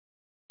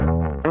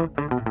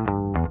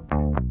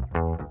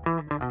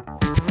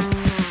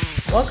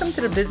Welcome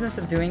to the Business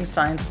of Doing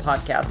Science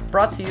podcast,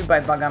 brought to you by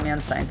Bagamian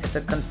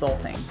Scientific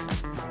Consulting.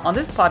 On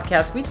this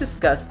podcast, we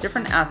discuss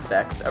different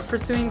aspects of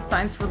pursuing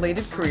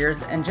science-related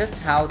careers and just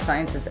how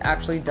science is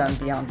actually done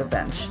beyond the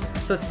bench.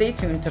 So stay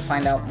tuned to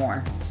find out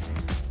more.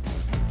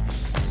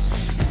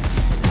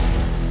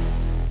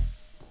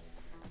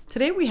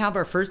 Today we have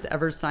our first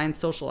ever Science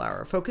Social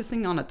Hour,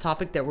 focusing on a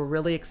topic that we're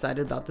really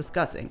excited about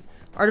discussing,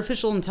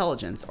 artificial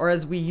intelligence, or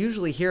as we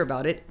usually hear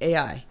about it,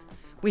 AI.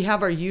 We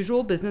have our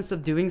usual Business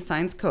of Doing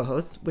Science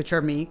co-hosts, which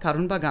are me,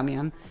 Karun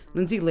Bagamian,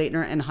 Lindsay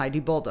Leitner, and Heidi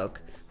Bolduc.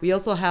 We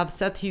also have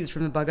Seth Hughes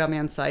from the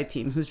Bagamian Sci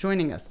team, who's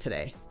joining us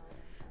today.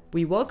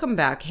 We welcome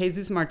back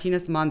Jesus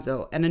Martinez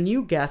Manzo and a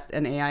new guest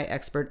and AI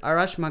expert,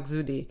 Arash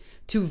Maghsoudi,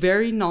 two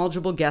very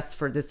knowledgeable guests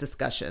for this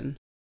discussion.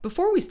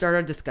 Before we start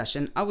our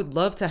discussion, I would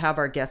love to have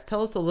our guests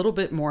tell us a little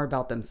bit more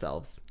about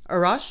themselves.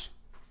 Arash?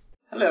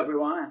 Hello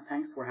everyone, and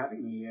thanks for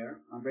having me here.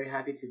 I'm very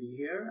happy to be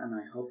here, and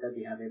I hope that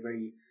we have a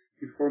very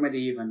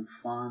informative and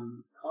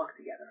fun talk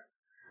together.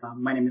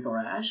 My name is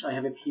Arash. I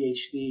have a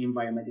PhD in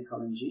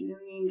biomedical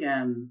engineering,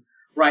 and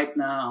right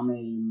now I'm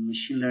a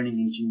machine learning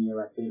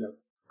engineer at Baylor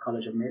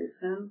College of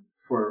Medicine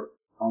for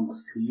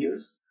almost 2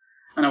 years.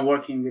 And I'm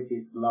working with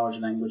these large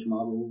language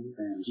models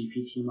and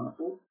GPT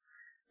models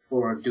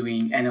for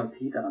doing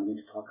NLP that I'm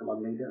going to talk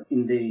about later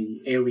in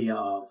the area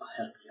of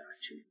healthcare,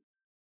 actually.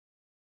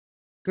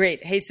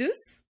 Great. Jesus?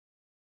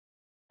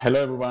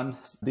 Hello, everyone.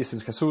 This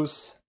is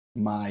Jesus.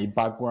 My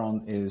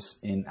background is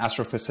in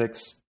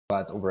astrophysics,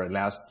 but over the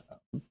last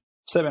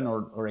 7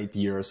 or 8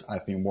 years,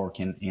 I've been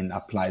working in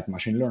applied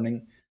machine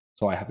learning.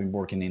 So I have been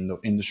working in the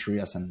industry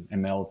as an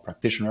ML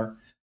practitioner.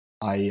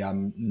 I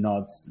am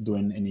not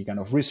doing any kind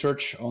of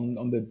research on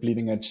the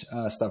bleeding edge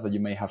stuff that you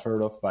may have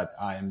heard of, but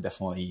I am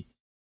definitely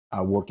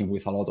working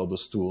with a lot of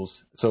those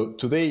tools. So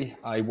today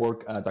I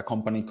work at a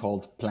company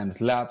called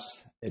Planet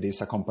Labs. It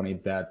is a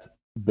company that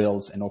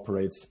builds and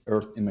operates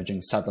Earth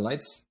imaging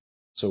satellites.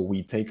 So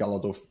we take a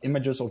lot of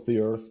images of the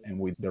Earth and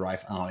we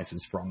derive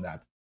analysis from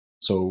that.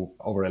 So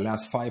over the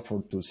last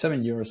 5 to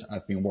 7 years,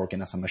 I've been working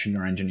as a machine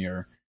learning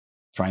engineer,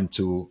 trying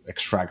to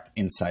extract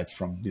insights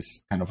from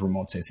this kind of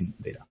remote sensing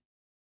data.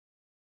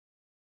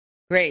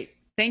 Great.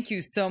 Thank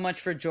you so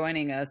much for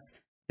joining us.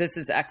 This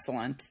is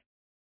excellent.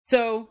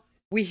 So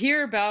we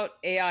hear about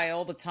AI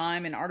all the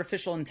time and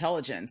artificial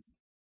intelligence.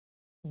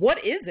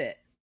 What is it?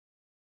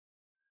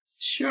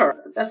 Sure,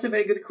 that's a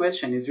very good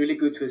question. It's really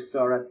good to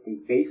start at the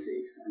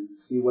basics and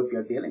see what we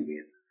are dealing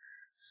with.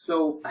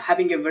 So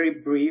having a very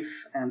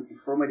brief and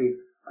informative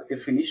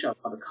definition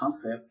of a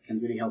concept can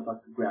really help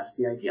us to grasp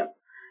the idea.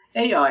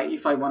 AI,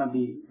 if I want to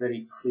be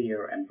very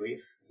clear and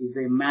brief, is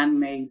a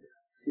man-made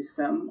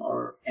system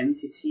or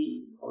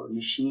entity or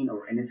machine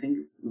or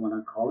anything you want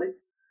to call it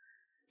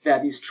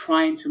that is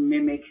trying to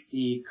mimic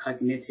the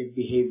cognitive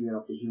behavior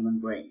of the human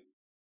brain.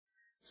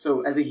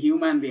 So as a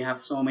human, we have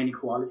so many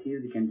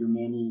qualities. We can do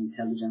many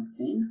intelligent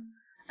things.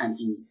 And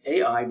in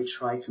AI, we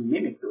try to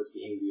mimic those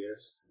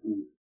behaviors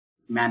in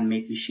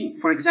man-made machines.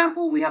 For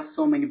example, we have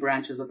so many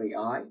branches of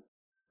AI.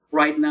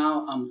 Right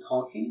now, I'm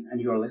talking and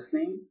you're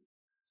listening.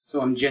 So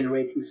I'm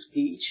generating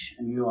speech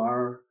and you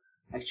are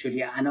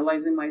actually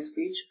analyzing my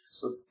speech.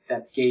 So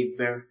that gave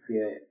birth to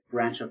a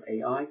branch of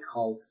AI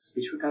called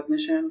speech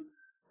recognition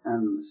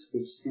and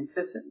speech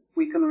synthesis.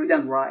 We can read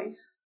and write.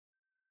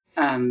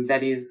 And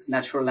that is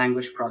natural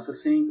language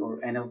processing or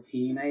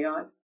NLP in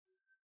AI.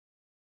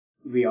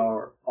 We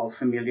are all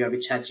familiar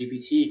with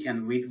ChatGPT. It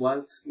can read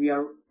what we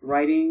are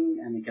writing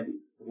and it can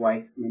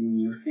write many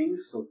new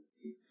things. So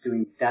it's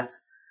doing that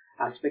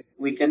aspect.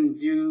 We can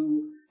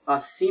do a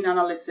scene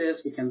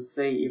analysis. We can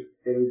say if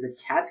there is a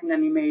cat in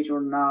an image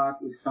or not,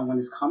 if someone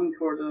is coming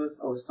toward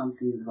us or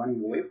something is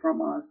running away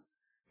from us.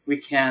 We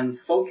can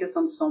focus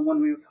on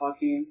someone we're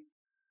talking.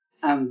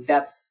 And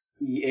that's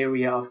the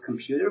area of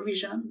computer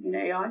vision in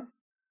AI.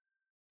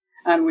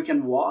 And we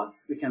can walk,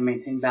 we can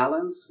maintain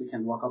balance, we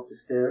can walk up the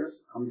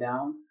stairs, come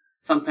down.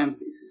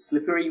 Sometimes it's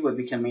slippery, but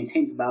we can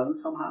maintain the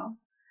balance somehow.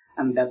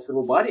 And that's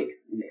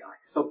robotics in AI.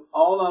 So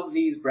all of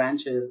these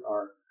branches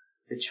are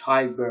the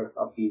childbirth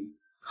of these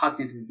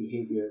cognitive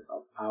behaviors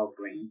of our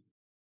brain.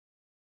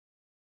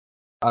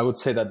 I would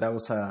say that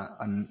was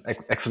an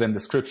excellent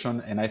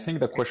description. And I think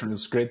the question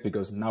is great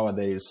because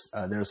nowadays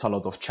there's a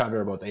lot of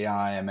chatter about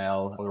AI,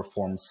 ML, other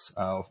forms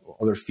of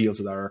other fields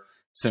that are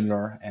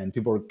similar, and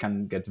people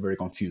can get very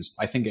confused.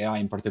 I think AI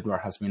in particular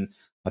has been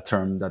a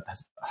term that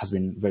has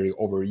been very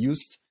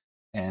overused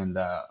and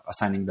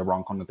assigning the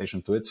wrong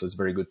connotation to it. So it's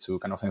very good to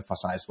kind of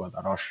emphasize what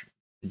Arash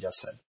just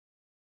said.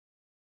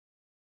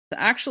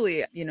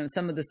 Actually,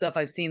 some of the stuff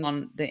I've seen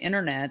on the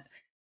internet,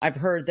 I've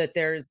heard that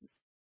there's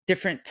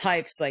different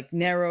types like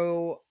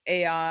narrow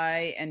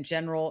AI and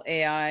general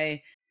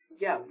AI.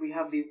 Yeah, we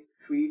have these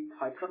 3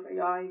 types of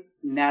AI.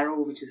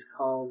 Narrow, which is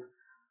called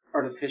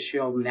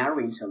artificial narrow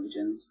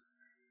intelligence,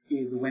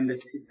 is when the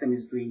system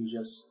is doing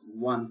just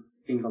one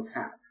single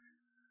task.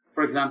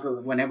 For example,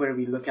 whenever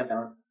we look at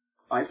our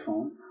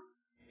iPhone,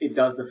 it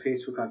does the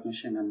face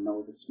recognition and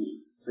knows it's me.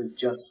 So it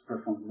just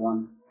performs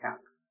one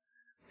task.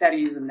 That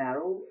is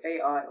narrow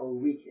AI or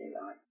weak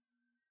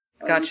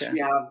AI. Gotcha. Which we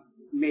have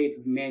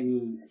made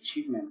many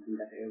achievements in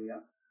that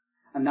area.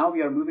 And now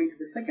we are moving to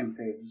the second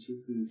phase, which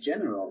is the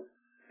general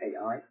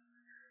AI.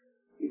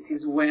 It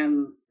is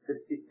when the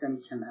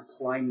system can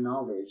apply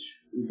knowledge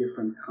in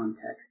different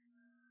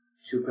contexts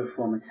to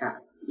perform a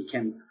task. It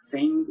can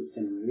think, it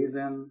can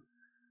reason,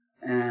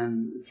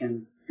 and it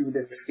can do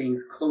the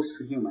things close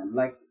to human,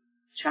 like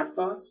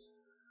chatbots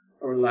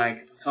or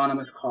like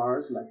autonomous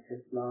cars, like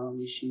Tesla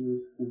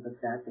machines, things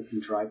like that. They can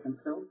drive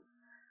themselves.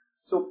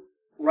 So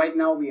right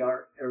now we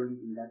are early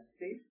in that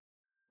stage.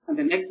 And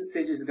the next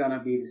stage is going to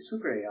be the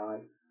super AI.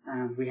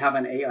 And we have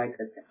an AI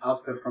that can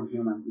outperform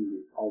humans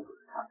in all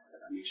those tasks that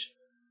I mentioned.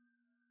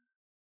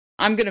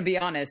 I'm going to be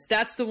honest.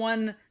 That's the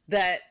one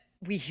that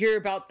we hear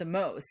about the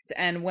most.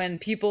 And when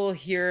people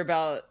hear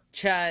about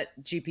Chat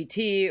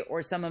GPT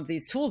or some of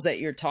these tools that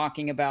you're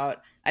talking about,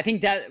 I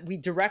think that we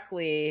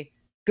directly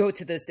go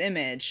to this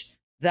image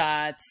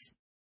that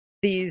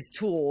these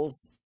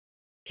tools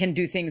can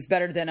do things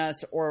better than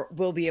us or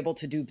will be able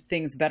to do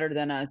things better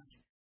than us.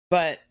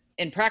 But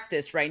in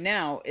practice right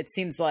now, it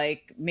seems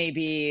like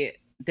maybe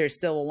there's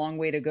still a long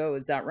way to go.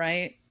 Is that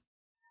right?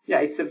 Yeah,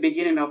 it's the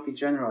beginning of the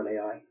general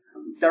AI.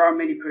 There are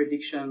many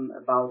predictions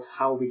about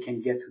how we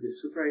can get to the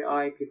super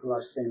AI. People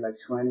are saying like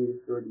 20,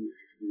 30,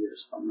 50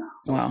 years from now.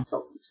 Wow.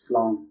 So it's a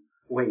long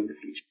way in the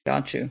future.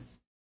 Got you.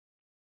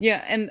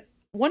 Yeah. And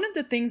one of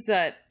the things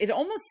that it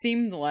almost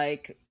seemed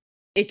like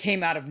it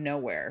came out of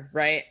nowhere,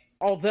 right?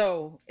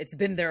 Although it's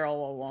been there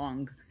all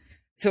along.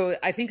 So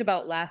I think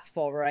about last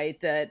fall, right?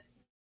 That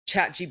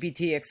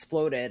ChatGPT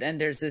exploded and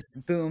there's this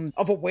boom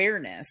of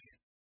awareness.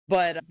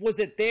 But was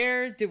it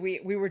there? Did we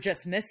were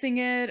just missing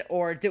it?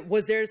 Or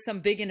was there some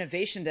big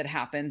innovation that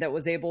happened that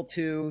was able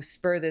to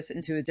spur this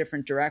into a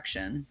different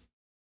direction?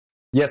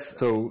 Yes.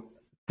 So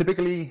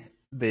typically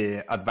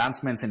the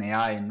advancements in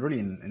AI and really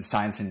in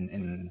science and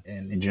in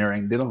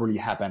engineering, they don't really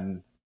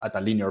happen at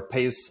a linear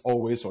pace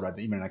always or at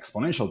even an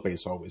exponential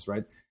pace always,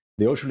 right?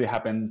 They usually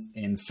happen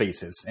in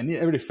phases. And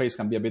every phase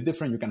can be a bit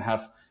different. You can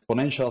have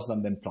exponentials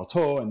and then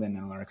plateau and then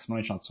another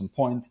exponential at some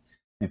point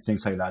and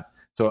things like that.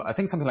 So I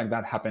think something like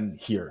that happened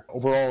here.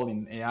 Overall,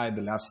 in AI,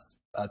 the last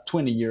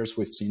 20 years,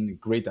 we've seen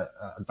great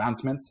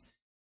advancements.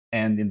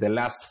 And in the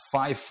last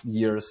 5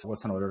 years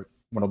was another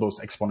one of those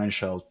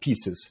exponential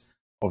pieces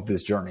of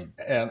this journey.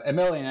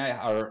 ML and AI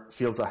are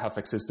fields that have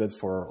existed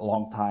for a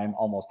long time,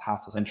 almost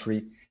half a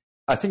century.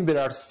 I think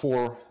there are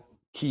 4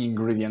 key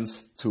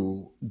ingredients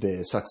to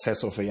the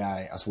success of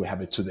AI as we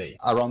have it today.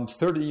 Around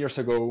 30 years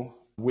ago,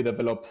 we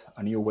developed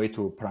a new way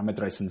to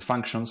parameterize in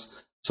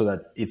functions so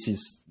that it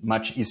is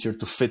much easier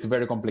to fit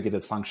very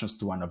complicated functions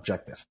to an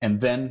objective.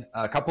 And then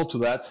coupled to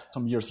that,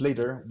 some years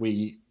later,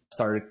 we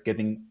started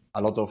getting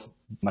a lot of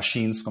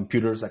machines,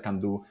 computers that can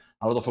do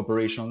a lot of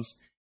operations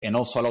and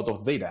also a lot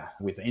of data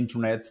with the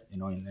internet,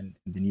 in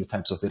the new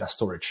types of data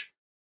storage.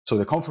 So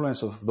the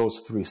confluence of those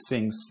 3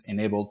 things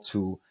enabled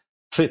to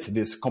fit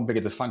these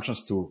complicated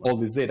functions to all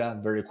this data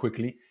very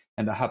quickly.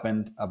 And that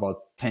happened about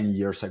 10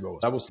 years ago.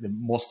 That was the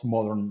most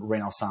modern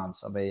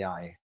renaissance of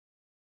AI.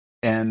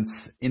 And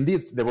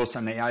indeed, there was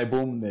an AI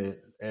boom in the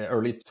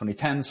early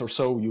 2010s or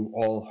so. You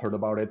all heard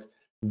about it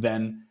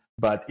then,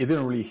 but it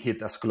didn't really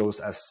hit as close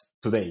as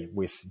today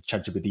with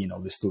ChatGPT and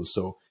all these tools.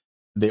 So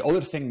the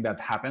other thing that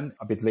happened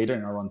a bit later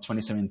in around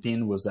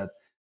 2017 was that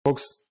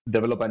folks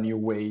developed a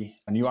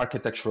new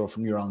architecture of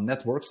neural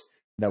networks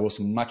that was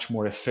much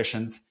more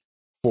efficient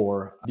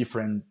for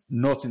different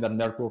nodes in that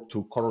network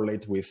to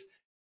correlate with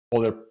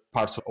other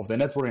parts of the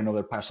network and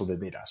other parts of the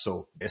data.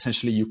 So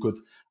essentially, you could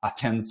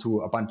attend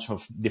to a bunch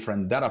of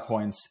different data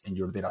points in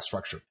your data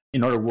structure.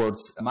 In other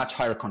words, a much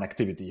higher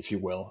connectivity, if you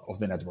will, of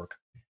the network.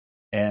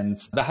 And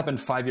that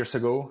happened 5 years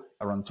ago,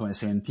 around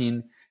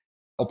 2017.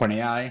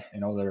 OpenAI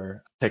and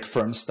other tech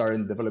firms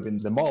started developing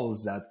the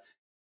models that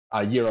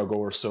a year ago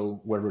or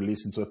so were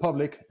released into the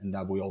public and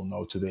that we all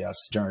know today as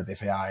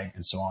generative AI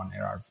and so on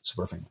and are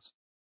super famous.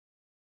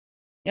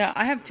 Yeah,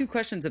 I have 2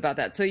 questions about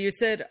that. So you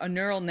said a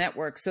neural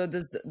network. So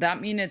does that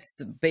mean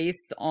it's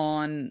based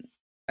on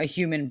a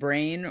human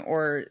brain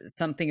or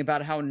something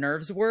about how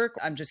nerves work?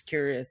 I'm just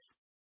curious.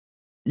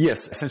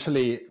 Yes,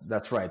 essentially,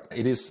 that's right.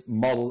 It is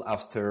modeled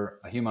after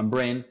a human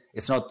brain.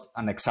 It's not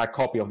an exact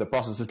copy of the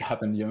processes that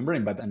happen in the human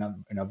brain, but in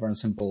a very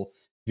simple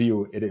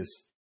view, it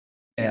is.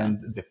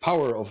 And the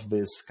power of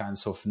these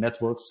kinds of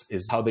networks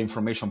is how the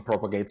information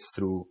propagates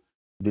through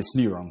these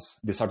neurons,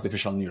 these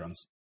artificial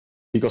neurons.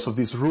 Because of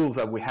these rules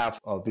that we have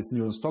of these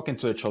neurons talking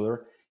to each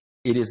other,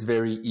 it is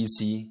very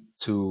easy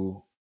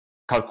to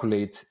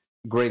calculate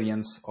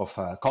gradients of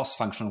a cost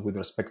function with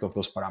respect of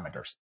those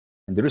parameters.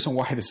 And the reason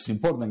why this is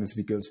important is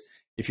because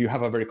if you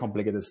have a very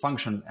complicated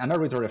function, an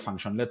arbitrary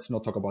function, let's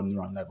not talk about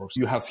neural networks.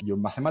 You have your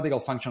mathematical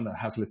function that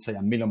has, let's say,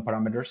 1 million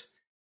parameters,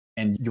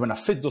 and you want to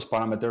fit those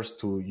parameters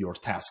to your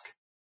task.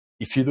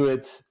 If you do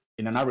it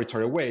in an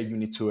arbitrary way, you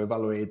need to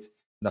evaluate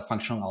the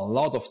function a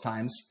lot of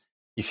times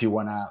if you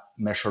want to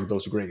measure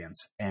those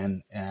gradients.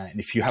 And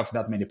if you have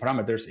that many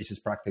parameters, it is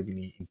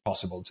practically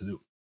impossible to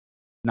do.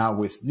 Now,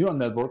 with neural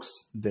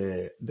networks,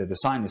 the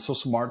design is so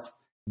smart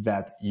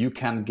that you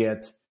can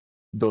get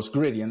those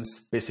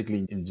gradients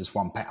basically in just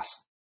one pass.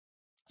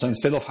 So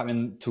instead of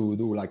having to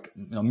do like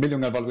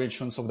million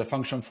evaluations of the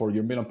function for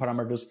your million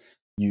parameters,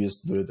 you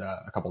just do it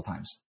a couple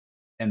times.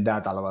 And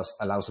that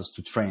allows us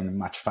to train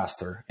much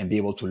faster and be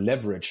able to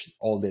leverage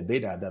all the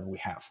data that we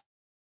have.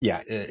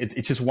 Yeah,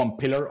 it's just one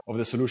pillar of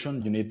the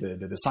solution. You need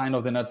the design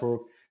of the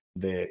network,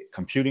 the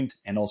computing,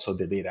 and also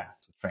the data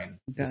to train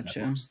these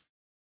networks.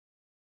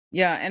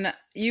 Yeah, and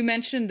you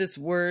mentioned this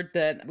word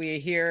that we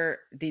hear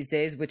these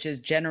days, which is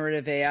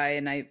generative AI.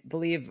 And I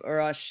believe,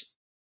 Arash,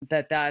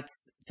 that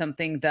that's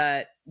something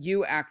that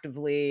you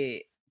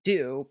actively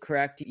do,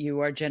 correct?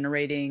 You are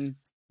generating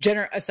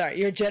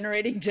you're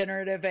generating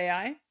generative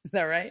AI. Is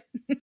that right?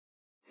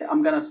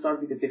 I'm going to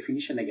start with the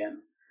definition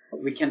again.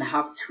 We can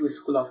have two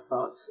schools of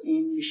thoughts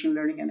in machine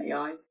learning and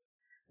AI,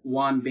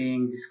 one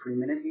being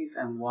discriminative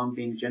and one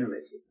being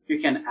generative. You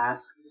can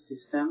ask the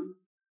system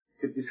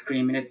to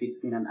discriminate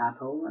between an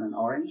apple and an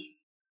orange.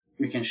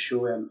 You can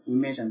show an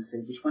image and say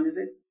which one is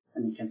it,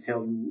 and it can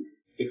tell you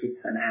if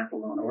it's an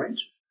apple or an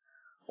orange.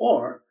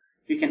 Or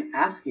you can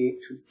ask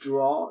it to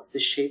draw the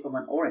shape of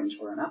an orange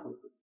or an apple.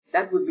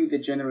 That would be the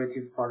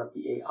generative part of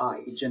the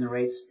AI. It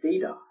generates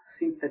data,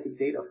 synthetic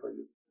data for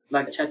you.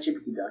 Like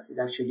ChatGPT does, it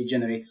actually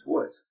generates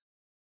words.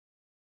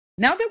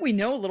 Now that we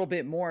know a little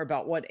bit more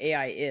about what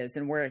AI is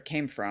and where it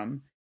came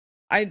from,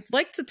 I'd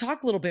like to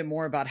talk a little bit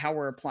more about how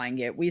we're applying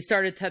it. We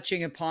started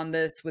touching upon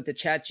this with the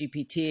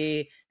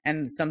ChatGPT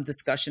and some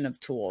discussion of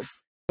tools.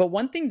 But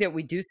one thing that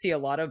we do see a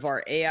lot of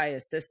our AI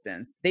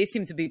assistants, they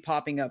seem to be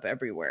popping up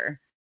everywhere.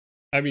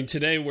 I mean,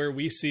 today where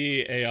we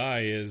see AI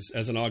is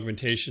as an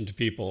augmentation to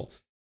people,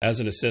 as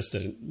an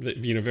assistant.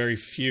 Very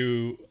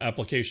few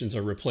applications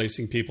are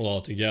replacing people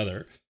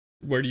altogether.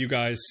 Where do you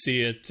guys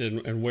see it,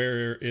 and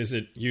where is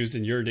it used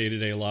in your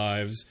day-to-day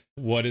lives?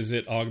 What is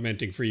it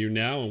augmenting for you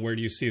now, and where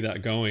do you see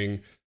that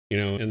going,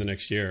 in the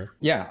next year?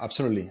 Yeah,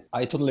 absolutely.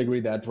 I totally agree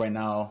that right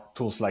now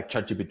tools like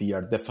ChatGPT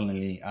are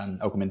definitely an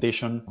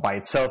augmentation. By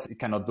itself, it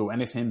cannot do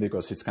anything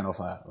because it's kind of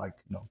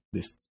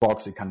this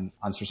box. It can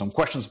answer some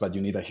questions, but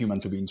you need a human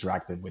to be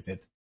interactive with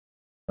it,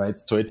 right?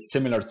 So it's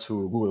similar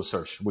to Google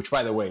Search, which,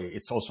 by the way,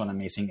 it's also an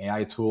amazing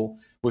AI tool.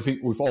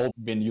 We've all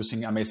been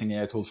using amazing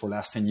AI tools for the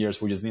last 10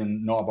 years. We just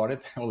didn't know about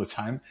it all the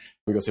time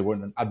because it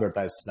wouldn't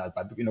advertise that.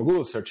 But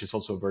Google Search is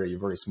also a very,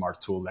 very smart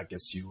tool that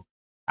gives you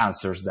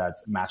answers that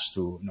match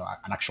to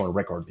an actual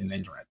record in the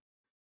internet.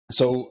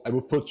 So I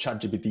would put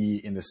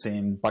ChatGPT in the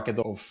same bucket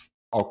of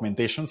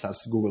augmentations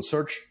as Google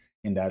Search,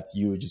 in that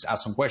you just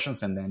ask some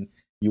questions and then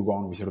you go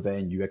on with your day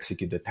and you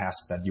execute the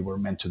task that you were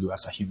meant to do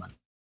as a human.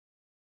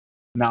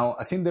 Now,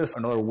 I think there's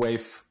another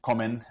wave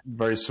coming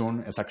very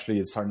soon. It's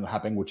starting to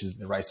happen, which is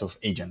the rise of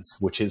agents,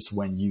 which is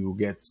when you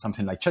get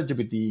something like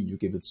ChatGPT, you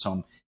give it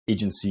some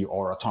agency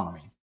or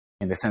autonomy,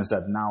 in the sense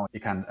that now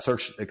it can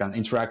search, it can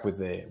interact with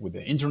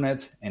the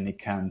internet, and it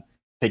can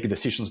take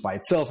decisions by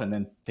itself and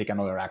then take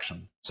another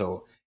action.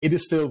 So it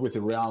is still with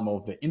the realm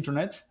of the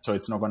internet, so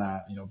it's not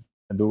gonna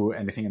do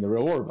anything in the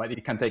real world, but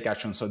it can take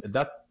action. So at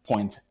that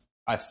point,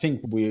 I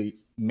think we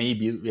may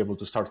be able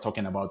to start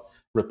talking about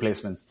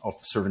replacement of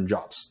certain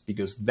jobs,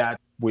 because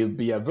that will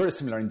be a very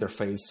similar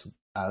interface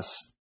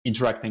as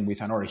interacting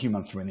with another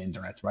human through the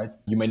internet, right?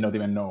 You may not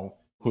even know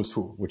who's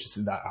who, which is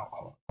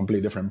a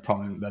completely different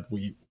problem that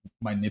we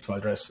might need to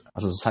address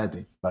as a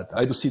society. But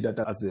I do see that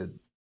as the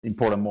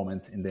important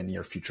moment in the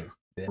near future,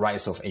 the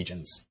rise of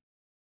agents.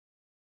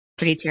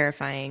 Pretty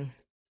terrifying.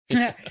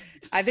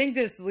 I think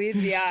this leads,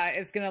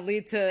 it's going to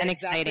lead to and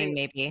exciting,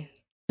 maybe.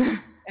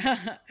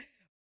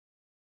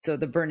 So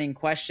the burning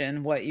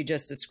question, what you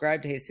just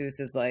described,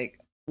 Jesus, is like,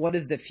 what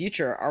is the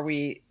future? Are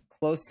we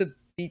close to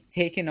be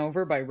taken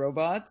over by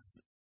robots?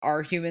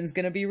 Are humans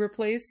going to be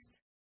replaced?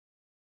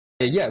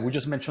 Yeah, we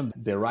just mentioned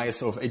the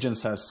rise of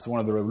agents as one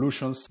of the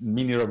revolutions,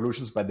 mini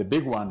revolutions, but the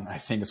big one, I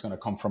think, is going to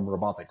come from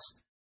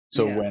robotics.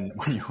 So when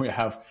you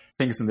have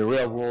things in the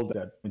real world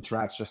that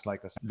interact just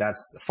like us,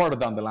 that's farther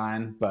down the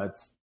line, but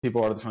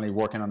people are definitely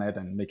working on it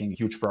and making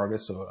huge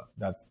progress. So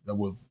that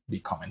will be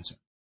coming soon.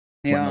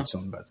 Yeah. Well, not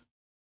soon, but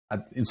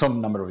in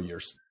some number of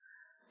years.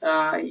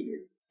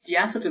 The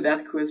answer to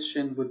that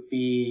question would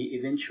be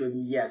eventually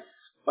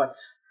yes, but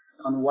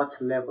on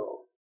what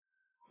level?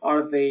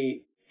 Are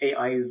they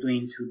AI is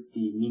doing to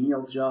the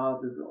menial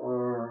jobs,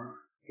 or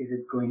is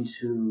it going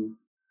to,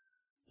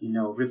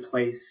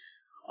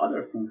 replace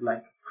other things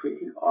like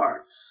creating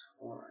arts,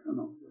 or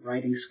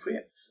writing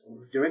scripts, or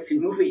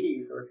directing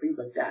movies, or things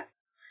like that?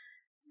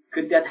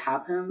 Could that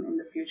happen in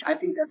the future? I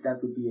think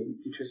that would be an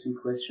interesting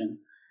question,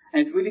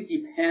 and it really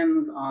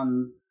depends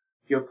on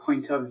your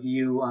point of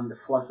view on the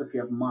philosophy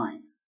of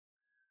mind.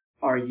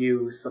 Are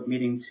you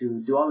submitting to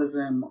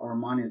dualism or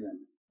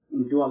monism?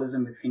 In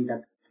dualism, we think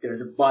that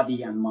there's a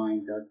body and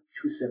mind, they're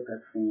two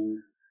separate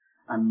things,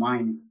 and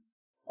mind,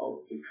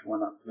 if you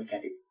want to look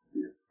at it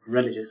in the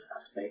religious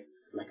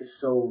aspects, like a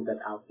soul that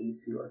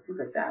outlives you, or things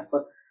like that.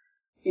 But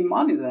in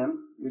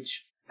monism,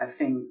 which I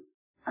think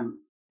I'm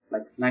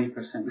like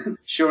 90%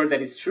 sure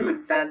that it's true,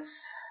 it's that,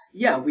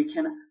 we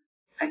can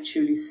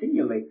actually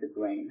simulate the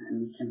brain, and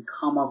we can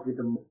come up with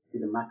a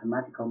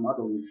mathematical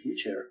model in the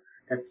future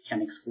that can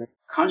explain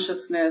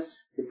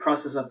consciousness, the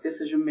process of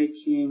decision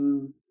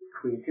making,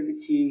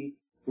 creativity,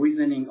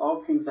 reasoning,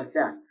 all things like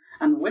that.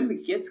 And when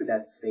we get to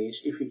that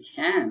stage, if we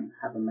can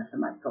have a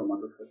mathematical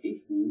model for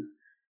these things,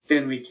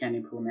 then we can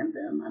implement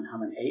them and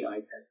have an AI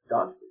that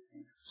does these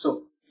things.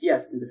 So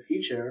yes, in the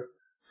future,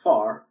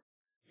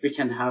 we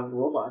can have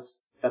robots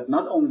that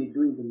not only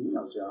doing the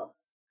menial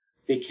jobs,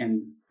 they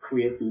can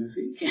create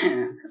music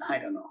and, I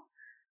don't know,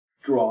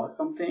 draw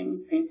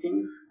something,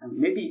 paintings, and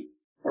maybe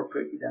more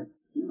pretty than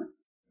human.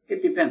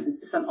 It depends.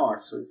 It's an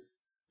art, so it's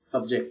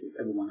subjective.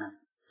 Everyone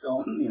has its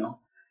own,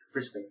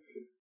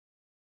 perspective.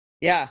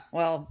 Yeah,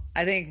 well,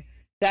 I think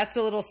that's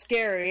a little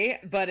scary,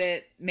 but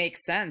it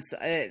makes sense.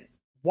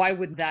 Why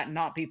would that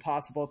not be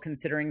possible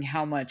considering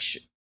how much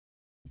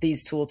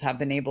these tools have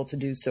been able to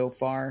do so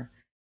far?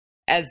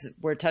 As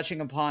we're touching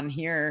upon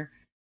here,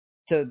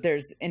 so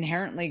there's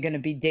inherently going to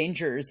be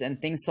dangers and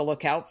things to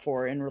look out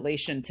for in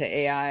relation to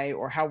AI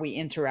or how we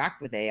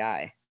interact with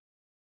AI.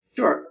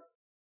 Sure.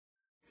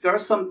 There are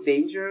some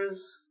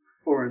dangers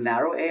for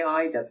narrow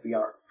AI that we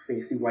are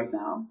facing right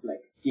now,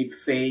 like deep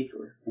fake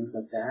or things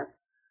like that,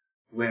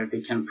 where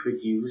they can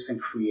produce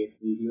and create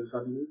videos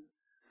of you.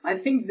 I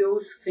think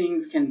those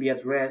things can be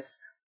addressed.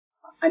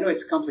 I know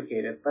it's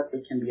complicated, but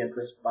they can be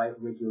addressed by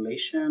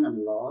regulation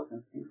and laws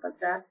and things like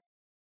that.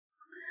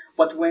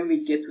 But when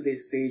we get to the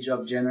stage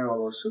of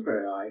general or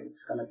super AI,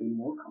 it's going to be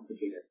more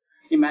complicated.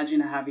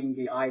 Imagine having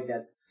an AI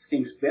that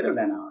thinks better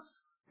than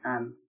us,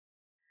 and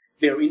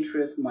their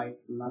interests might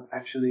not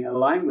actually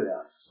align with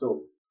us.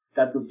 So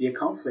that would be a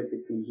conflict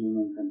between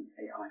humans and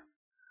AI.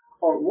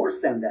 Or worse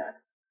than that,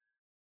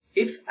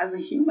 if as a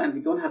human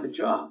we don't have a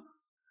job,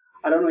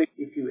 I don't know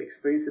if you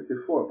experienced it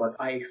before, but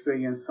I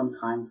experienced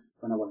sometimes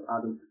when I was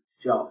out of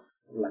jobs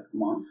for like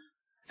months,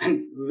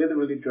 and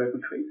literally drove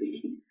me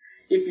crazy.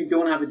 If you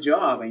don't have a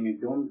job and you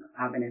don't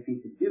have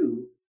anything to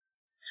do,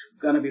 it's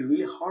gonna be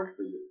really hard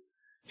for you.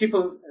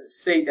 People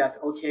say that,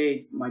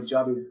 okay, my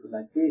job is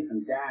like this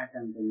and that,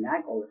 and they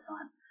nag all the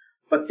time.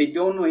 But they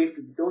don't know if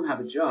we don't have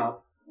a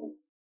job,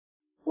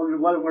 what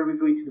are we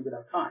going to do with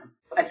our time?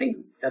 I think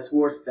that's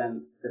worse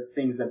than the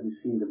things that we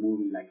see in the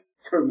movie, like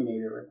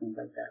Terminator or things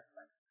like that,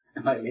 like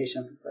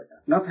Annihilation, things like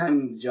that. Not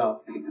having a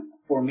job,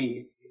 for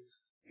me,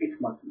 it's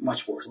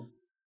much worse.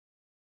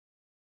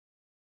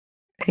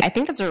 I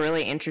think that's a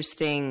really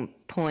interesting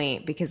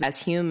point because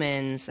as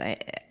humans,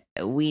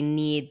 we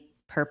need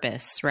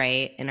purpose,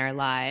 right, in our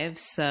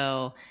lives.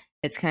 So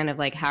it's kind of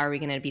like, how are we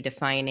going to be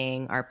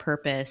defining our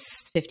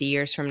purpose 50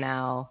 years from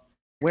now?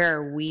 Where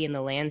are we in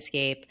the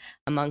landscape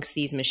amongst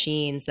these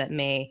machines that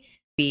may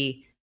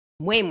be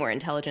way more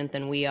intelligent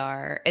than we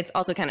are? It's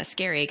also kind of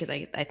scary because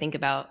I think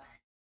about,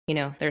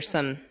 there's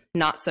some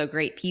not so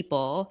great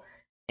people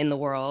in the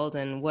world,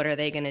 and what are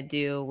they going to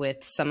do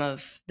with some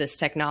of this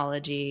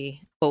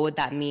technology? What would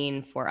that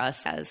mean for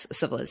us as a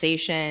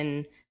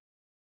civilization,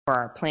 for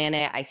our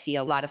planet? I see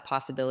a lot of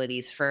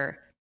possibilities for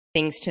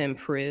things to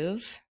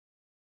improve,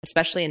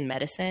 especially in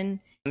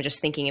medicine. I'm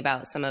just thinking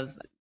about some of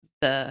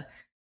the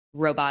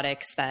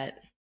robotics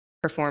that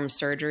perform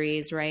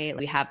surgeries, right?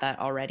 We have that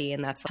already,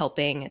 and that's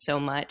helping so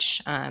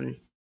much.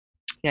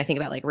 I think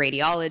about like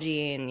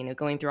radiology and,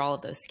 going through all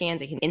of those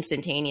scans, it can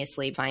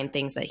instantaneously find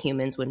things that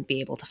humans wouldn't be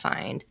able to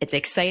find. It's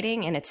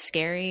exciting and it's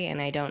scary, and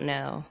I don't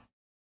know.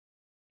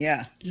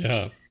 Yeah.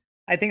 Yeah.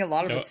 I think a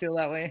lot of us feel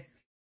that way.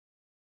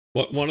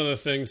 One of the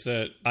things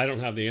that I don't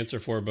have the answer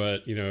for,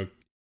 but,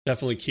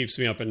 definitely keeps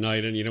me up at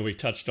night. And, we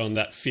touched on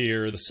that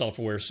fear, the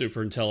self-aware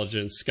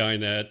superintelligence,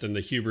 Skynet, and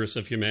the hubris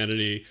of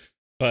humanity.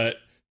 But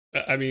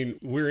I mean,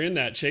 we're in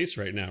that chase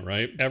right now,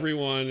 right?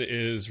 Everyone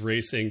is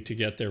racing to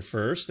get there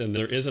first, and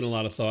there isn't a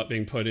lot of thought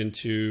being put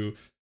into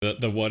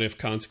the what if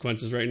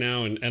consequences right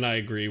now. And I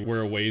agree, we're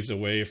a ways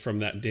away from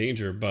that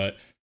danger. But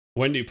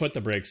when do you put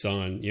the brakes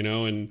on,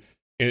 and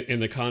in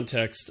the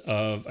context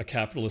of a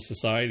capitalist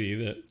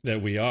society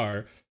that we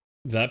are,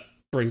 that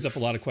brings up a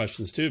lot of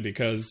questions too,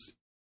 because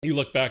you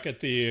look back at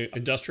the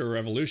Industrial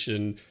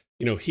Revolution,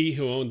 he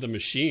who owned the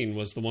machine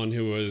was the one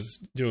who was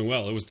doing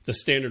well. It was the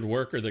standard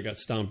worker that got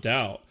stomped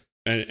out.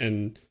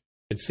 And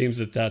it seems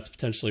that that's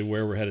potentially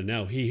where we're headed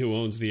now. He who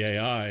owns the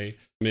AI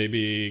may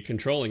be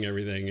controlling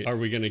everything. Are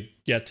we going to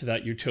get to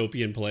that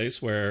utopian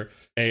place where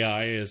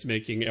AI is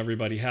making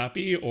everybody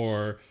happy?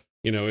 Or,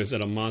 is it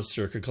a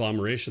monster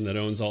conglomeration that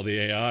owns all the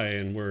AI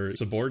and we're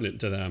subordinate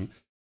to them?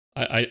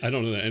 I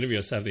don't know that any of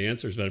us have the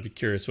answers, but I'd be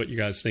curious what you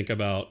guys think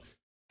about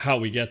how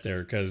we get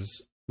there.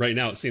 Because right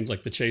now it seems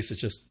like the chase is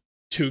just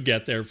to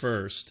get there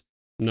first,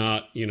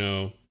 not,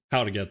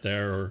 how to get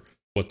there or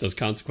what those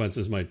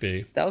consequences might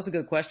be. That was a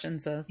good question,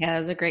 Seth. Yeah, that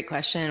was a great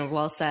question.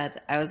 Well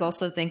said. I was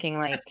also thinking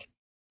to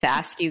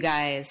ask you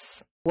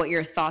guys what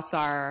your thoughts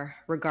are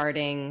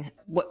regarding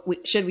what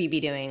should we be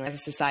doing as a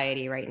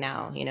society right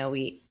now.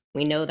 We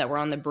know that we're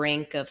on the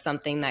brink of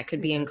something that could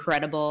be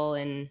incredible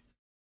in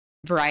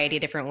a variety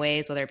of different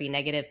ways, whether it be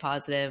negative,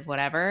 positive,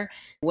 whatever.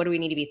 What do we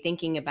need to be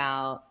thinking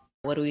about?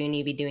 What do we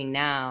need to be doing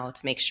now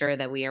to make sure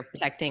that we are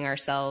protecting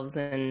ourselves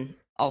and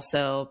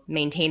also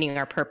maintaining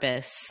our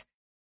purpose,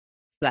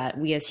 that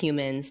we as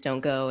humans don't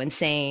go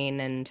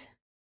insane and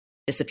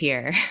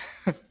disappear?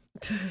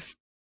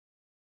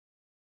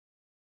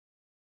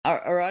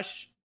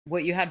 Arash,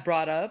 what you had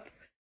brought up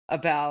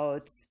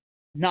about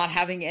not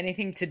having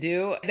anything to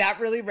do, that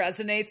really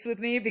resonates with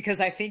me because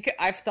I think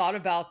I've thought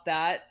about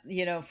that.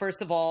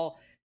 First of all,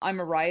 I'm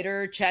a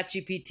writer,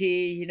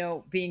 ChatGPT,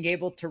 being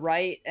able to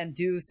write and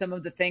do some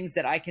of the things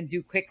that I can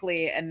do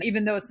quickly. And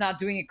even though it's not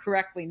doing it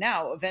correctly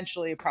now,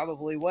 eventually it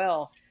probably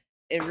will.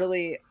 It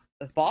really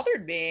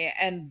bothered me.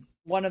 And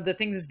one of the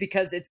things is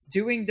because it's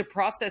doing the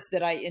process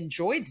that I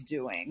enjoyed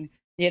doing,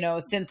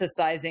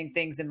 synthesizing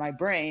things in my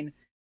brain.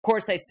 Of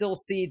course, I still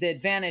see the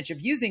advantage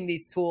of using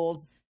these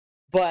tools,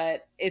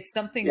 but it's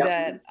something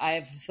that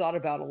I've thought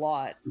about a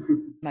lot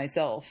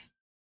myself.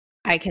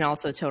 I can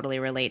also totally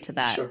relate to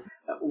that. Sure.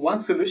 One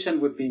solution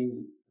would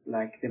be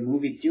like the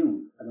movie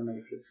Dune. I don't know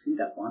if you've seen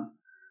that one.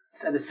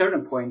 So at a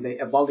certain point, they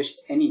abolished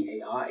any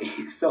AI.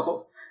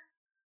 So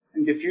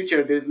in the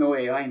future, there's no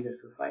AI in the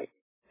society.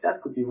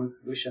 That could be one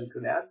solution to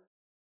that.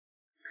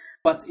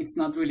 But it's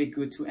not really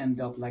good to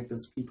end up like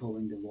those people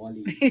in the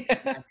Wall-E.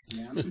 Yeah.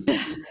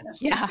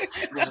 Yeah,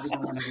 we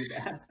don't want to do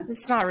that.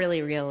 It's not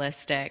really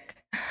realistic.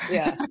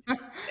 Yeah.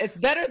 It's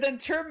better than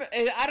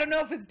I don't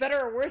know if it's better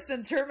or worse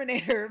than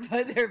Terminator,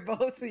 but they're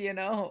both,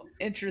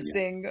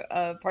 interesting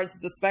parts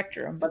of the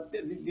spectrum. But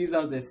these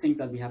are the things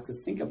that we have to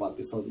think about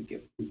before we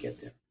get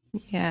there.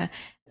 Yeah.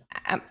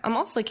 I'm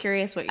also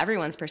curious what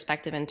everyone's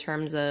perspective in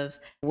terms of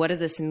what does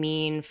this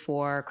mean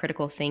for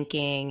critical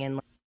thinking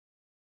and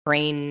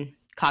brain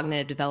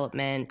cognitive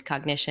development,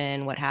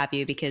 cognition, what have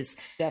you, because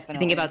Definitely. I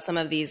think about some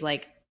of these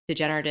like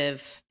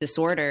degenerative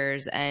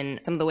disorders and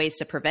some of the ways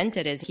to prevent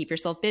it is keep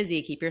yourself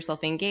busy, keep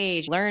yourself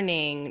engaged,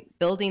 learning,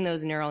 building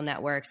those neural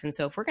networks. And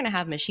so if we're going to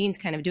have machines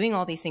kind of doing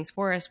all these things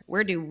for us,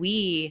 where do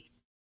we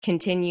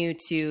continue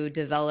to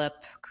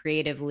develop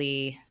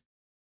creatively?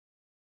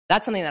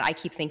 That's something that I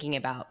keep thinking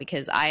about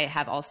because I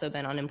have also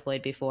been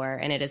unemployed before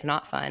and it is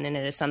not fun. And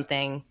it is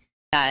something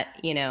that,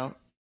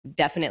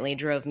 definitely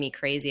drove me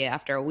crazy.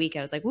 After a week,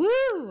 I was like,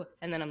 woo!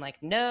 And then I'm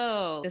like,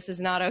 no, this is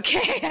not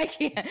okay. I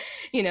can't,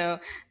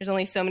 there's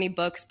only so many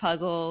books,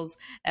 puzzles,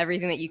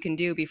 everything that you can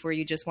do before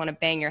you just want to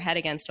bang your head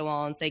against a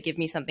wall and say, give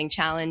me something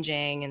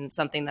challenging and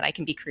something that I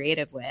can be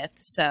creative with.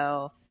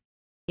 So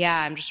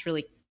yeah, I'm just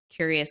really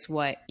curious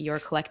what your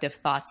collective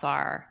thoughts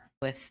are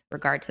with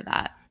regard to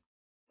that.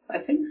 I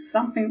think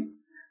something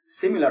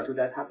similar to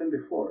that happened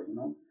before,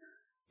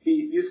 We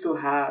used to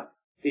have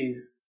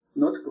these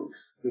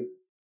notebooks with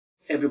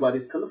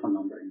everybody's telephone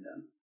number in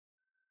them.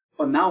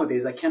 But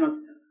nowadays,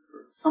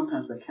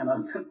 sometimes I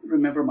cannot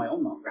remember my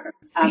own number.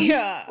 And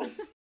yeah.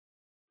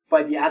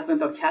 By the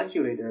advent of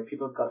calculator,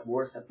 people got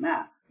worse at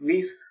math.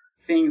 These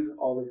things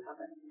always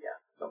happen. Yeah.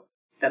 So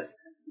that's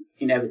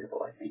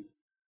inevitable, I think.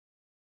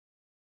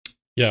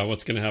 Yeah,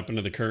 what's going to happen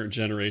to the current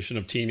generation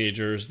of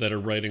teenagers that are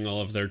writing all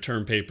of their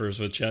term papers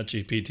with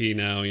ChatGPT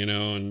now,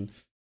 and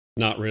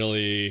not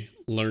really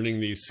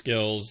learning these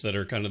skills that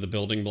are kind of the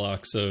building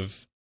blocks of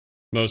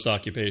most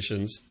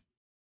occupations.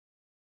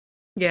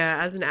 Yeah,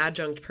 as an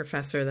adjunct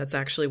professor, that's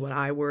actually what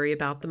I worry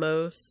about the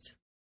most,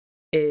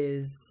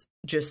 is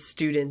just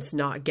students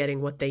not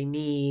getting what they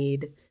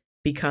need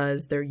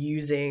because they're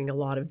using a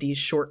lot of these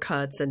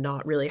shortcuts and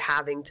not really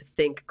having to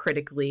think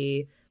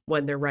critically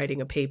when they're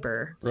writing a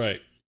paper.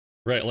 Right.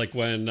 Like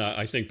when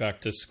I think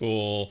back to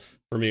school,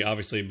 for me,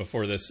 obviously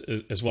before this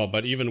as well,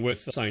 but even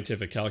with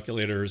scientific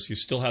calculators, you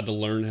still had to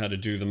learn how to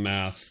do the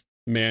math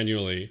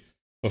manually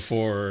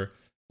before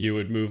you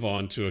would move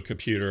on to a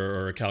computer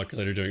or a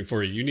calculator doing it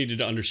for you. You needed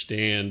to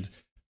understand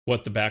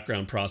what the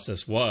background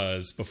process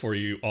was before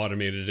you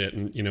automated it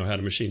and, had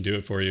a machine do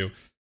it for you.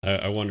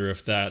 I wonder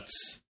if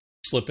that's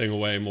slipping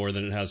away more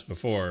than it has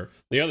before.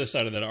 The other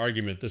side of that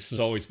argument, this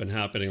has always been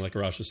happening, like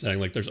Arash was saying,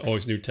 like there's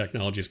always new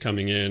technologies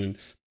coming in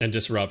and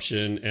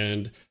disruption,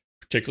 and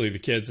particularly the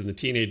kids and the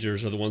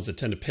teenagers are the ones that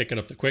tend to pick it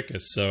up the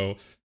quickest. So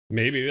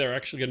maybe they're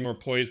actually getting more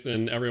poised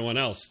than everyone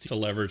else to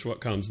leverage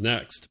what comes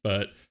next.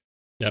 But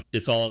yeah,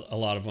 it's all a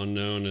lot of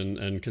unknown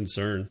and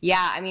concern.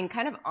 Yeah, I mean,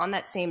 kind of on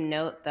that same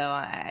note, though,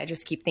 I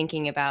just keep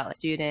thinking about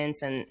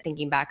students and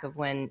thinking back of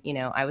when,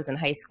 I was in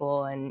high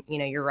school and,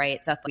 you're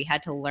right, Seth, we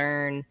had to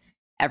learn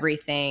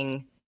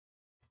everything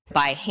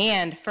by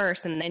hand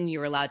first, and then you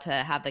were allowed to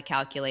have the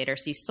calculator.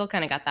 So you still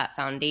kind of got that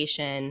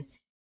foundation.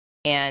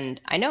 And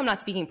I know I'm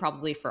not speaking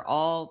probably for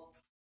all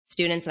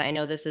students, and I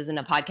know this isn't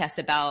a podcast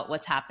about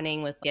what's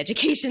happening with the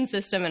education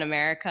system in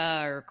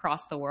America or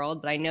across the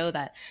world, but I know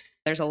that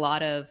there's a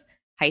lot of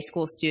high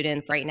school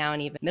students right now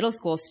and even middle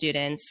school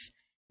students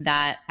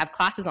that have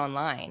classes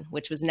online,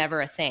 which was never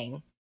a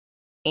thing.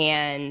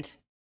 And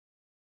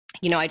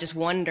I just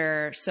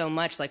wonder so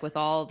much, like with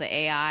all the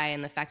AI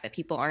and the fact that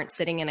people aren't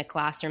sitting in a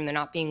classroom, they're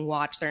not being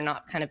watched, they're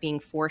not kind of being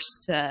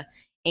forced to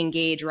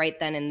engage right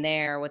then and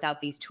there without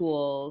these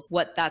tools,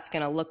 what that's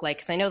going to look like.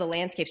 Because I know the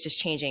landscape's just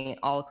changing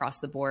all across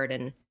the board.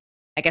 And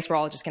I guess we're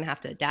all just going to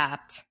have to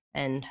adapt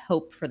and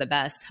hope for the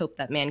best, hope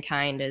that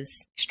mankind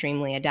is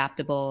extremely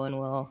adaptable and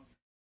will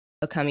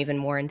become even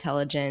more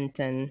intelligent.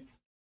 And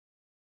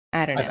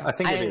I don't know. I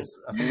think it is.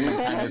 I think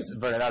mankind is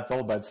very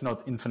adaptable, but it's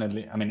not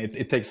infinitely. I mean,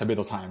 it takes a bit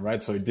of time,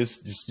 right? So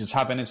this just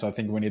happening. So I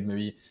think we need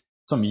maybe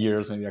some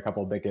years, maybe a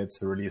couple of decades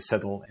to really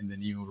settle in the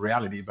new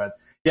reality. But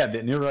yeah,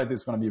 the new reality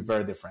is going to be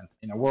very different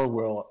in a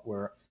world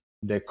where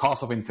the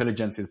cost of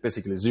intelligence is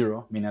basically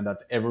zero, meaning that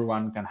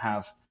everyone can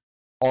have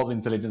all the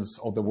intelligence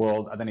of the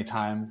world at any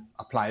time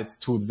applied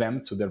to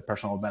them, to their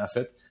personal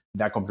benefit.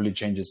 That completely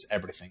changes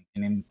everything.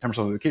 And in terms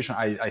of education,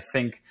 I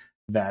think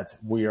that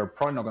we are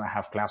probably not going to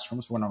have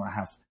classrooms. We're not going to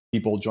have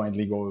people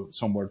jointly go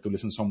somewhere to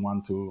listen to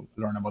someone to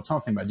learn about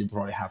something, but you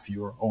probably have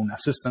your own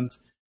assistant.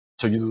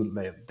 So you do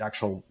the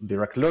actual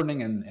direct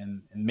learning,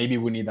 and maybe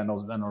we need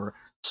another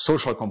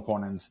social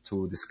component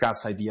to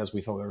discuss ideas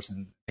with others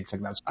and things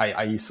like that. So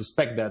I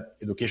suspect that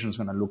education is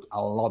going to look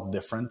a lot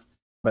different,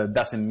 but it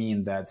doesn't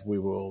mean that we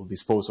will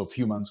dispose of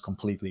humans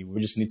completely. We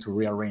just need to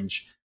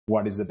rearrange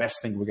what is the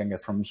best thing we can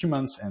get from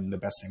humans and the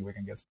best thing we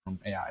can get from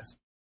AIs.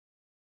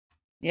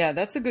 Yeah,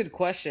 that's a good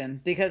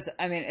question, because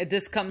I mean,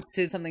 this comes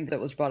to something that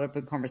was brought up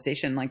in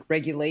conversation, like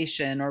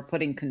regulation or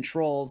putting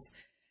controls.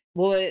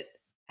 Will it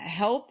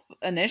help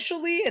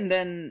initially, and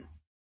then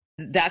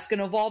that's going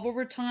to evolve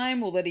over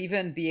time? Will it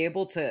even be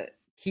able to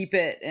keep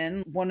it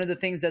in? One of the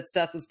things that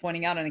Seth was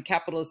pointing out, in a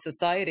capitalist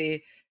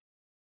society,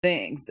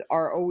 things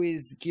are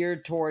always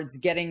geared towards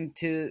getting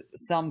to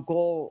some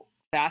goal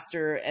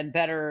faster and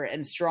better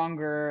and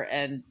stronger.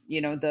 And,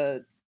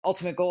 the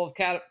ultimate goal of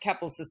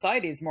capitalist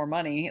society is more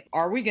money.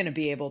 Are we going to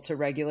be able to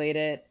regulate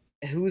it?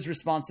 Whose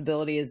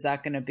responsibility is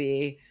that going to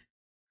be?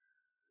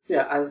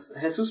 Yeah, as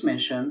Jesus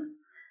mentioned,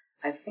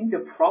 I think the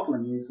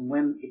problem is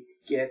when it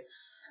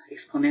gets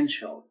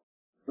exponential,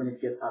 when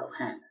it gets out of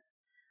hand.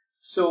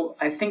 So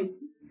I think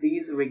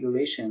these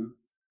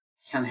regulations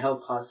can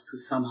help us to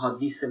somehow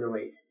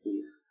decelerate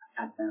these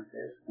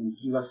advances and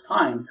give us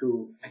time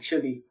to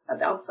actually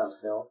adapt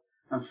ourselves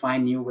and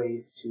find new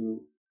ways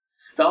to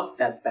stop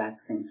that bad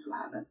things to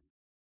happen.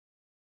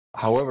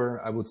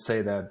 However, I would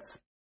say that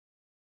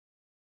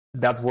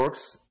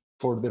works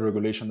for the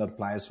regulation that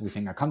applies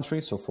within a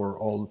country, so for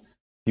all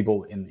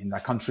people in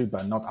that country,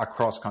 but not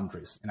across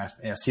countries. And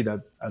I see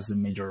that as the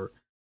major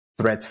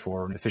threat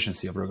for the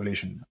efficiency of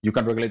regulation. You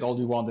can regulate all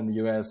you want in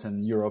the US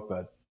and Europe,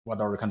 but what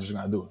are the countries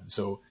going to do?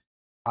 So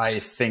I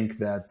think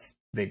that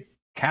the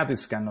cat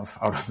is kind of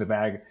out of the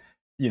bag.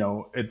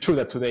 It's true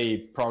that today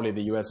probably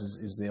the US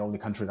is the only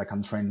country that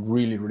can train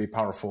really, really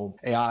powerful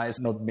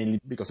AIs, not mainly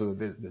because of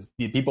the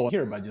people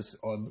here, but just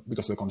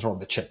because of the control of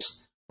the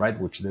chips, right?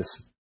 Which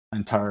this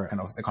entire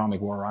kind of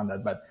economic war around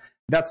that. But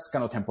that's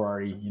kind of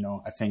temporary.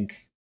 I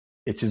think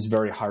it's just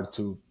very hard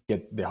to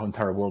get the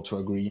entire world to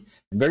agree.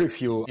 In very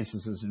few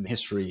instances in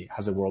history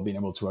has the world been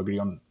able to agree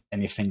on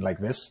anything like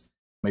this.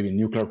 Maybe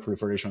nuclear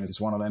proliferation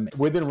is one of them.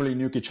 We didn't really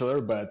nuke each other,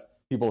 but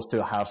people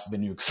still have the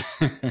nukes.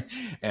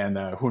 And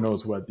who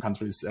knows what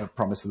countries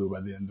promised to do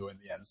but didn't do in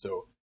the end.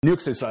 So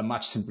nukes is a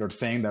much simpler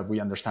thing that we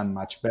understand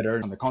much better.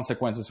 And the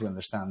consequences, we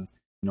understand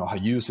how to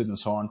use it and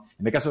so on.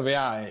 In the case of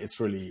AI,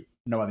 it's really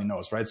nobody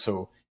knows, right?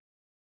 So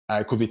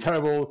it could be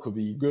terrible, could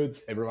be good.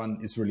 Everyone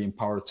is really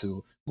empowered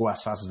to go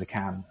as fast as they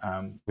can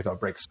without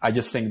breaks. I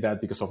just think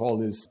that because of all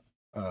these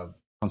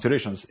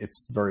considerations,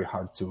 it's very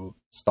hard to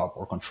stop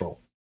or control.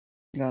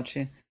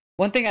 Gotcha.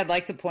 One thing I'd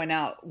like to point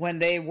out, when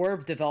they were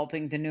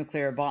developing the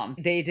nuclear bomb,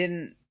 they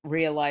didn't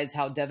realize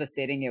how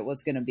devastating it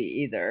was going to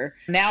be either.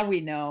 Now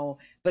we know,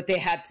 but they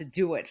had to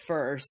do it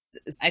first.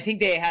 I think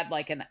they had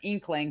like an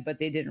inkling, but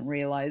they didn't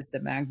realize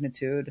the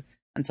magnitude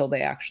until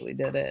they actually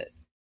did it.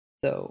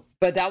 So,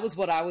 but that was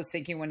what I was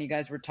thinking when you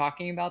guys were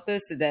talking about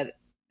this, that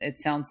it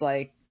sounds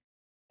like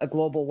a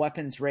global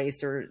weapons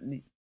race or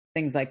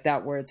things like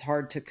that, where it's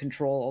hard to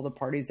control all the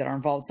parties that are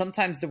involved.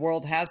 Sometimes the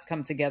world has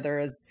come together,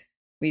 as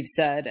we've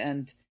said,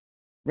 and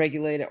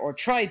regulate it or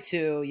try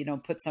to,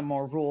 put some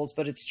more rules.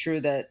 But it's true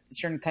that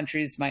certain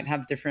countries might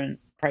have different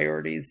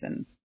priorities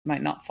and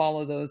might not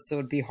follow those. So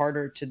it'd be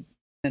harder to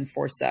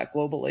enforce that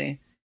globally.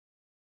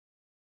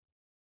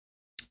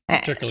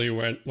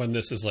 Particularly when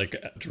this is like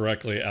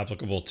directly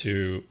applicable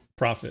to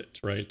profit,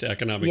 right? To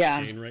economic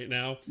gain right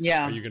now.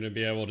 Yeah. Are you going to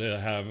be able to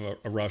have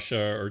a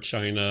Russia or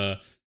China,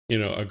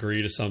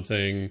 agree to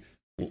something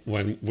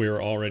when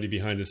we're already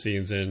behind the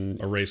scenes in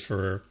a race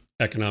for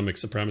economic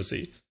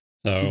supremacy?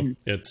 So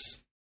it's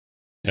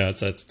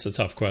a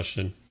tough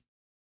question.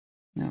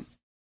 Yeah.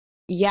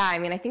 Yeah, I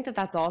mean, I think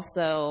that's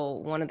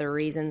also one of the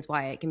reasons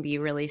why it can be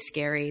really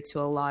scary to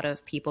a lot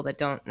of people that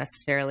don't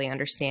necessarily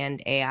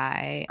understand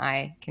AI.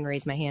 I can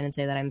raise my hand and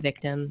say that I'm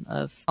victim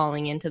of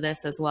falling into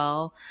this as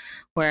well,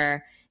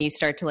 where you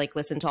start to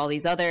listen to all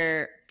these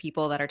other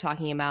people that are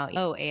talking about,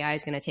 AI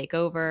is going to take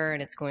over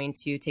and it's going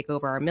to take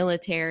over our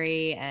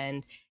military,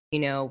 and,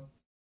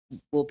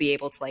 we'll be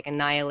able to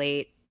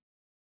annihilate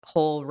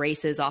whole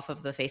races off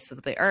of the face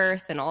of the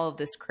earth and all of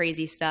this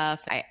crazy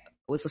stuff. I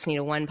was listening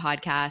to one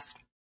podcast,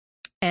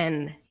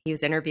 and he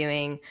was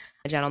interviewing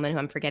a gentleman who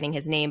I'm forgetting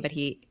his name, but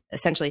he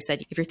essentially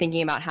said, if you're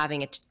thinking about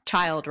having a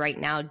child right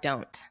now,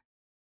 don't.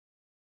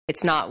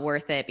 It's not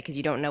worth it because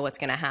you don't know what's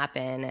going to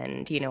happen.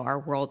 And, our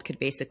world could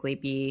basically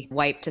be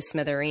wiped to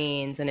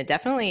smithereens. And it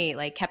definitely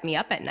kept me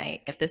up at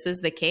night. If this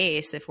is the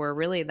case, if we're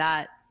really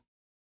that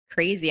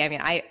crazy. I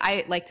mean,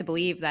 I like to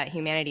believe that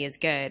humanity is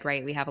good,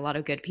 right? We have a lot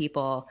of good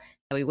people.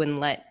 We wouldn't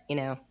let,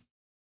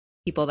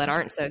 people that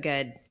aren't so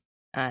good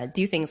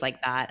do things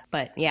like that.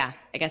 But yeah,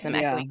 I guess I'm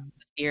Yeah. echoing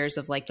the fears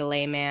of like the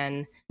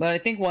layman. But I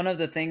think one of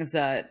the things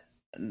that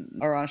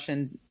Arash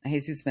and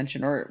Jesus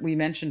mentioned, or we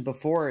mentioned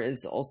before,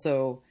 is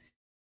also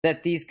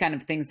that these kind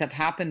of things have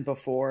happened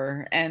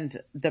before. And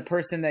the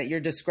person that you're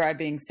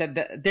describing said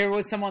that there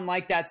was someone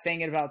like that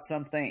saying it about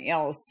something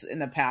else in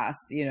the past,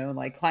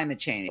 like climate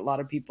change. A lot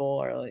of people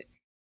are like,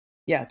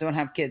 yeah, don't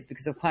have kids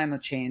because of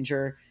climate change,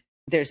 or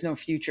there's no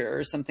future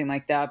or something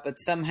like that. But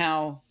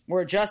somehow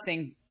we're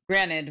adjusting.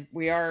 Granted,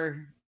 we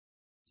are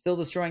still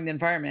destroying the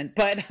environment,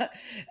 but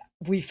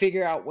we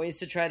figure out ways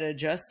to try to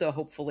adjust. So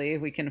hopefully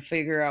we can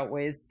figure out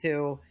ways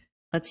to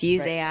Let's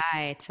use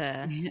AI to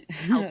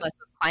help us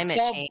with climate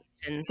change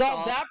and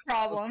solve that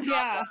problem.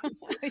 Yeah.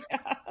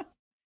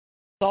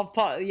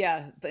 Yeah.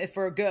 Yeah, if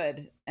we're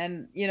good.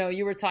 And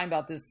you were talking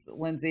about this,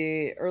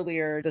 Lindsay,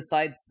 earlier.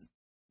 Besides,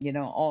 a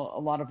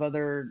lot of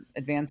other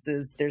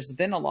advances, there's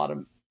been a lot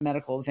of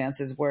medical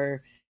advances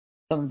where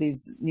some of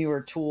these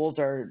newer tools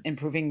are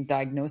improving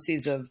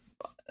diagnoses of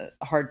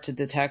hard to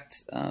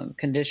detect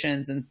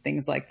conditions and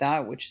things like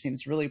that, which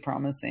seems really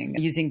promising.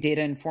 Using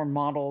data informed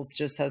models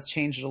just has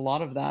changed a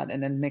lot of that,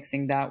 and then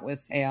mixing that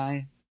with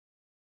AI.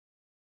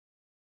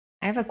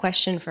 I have a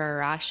question for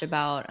Arash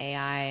about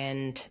AI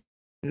and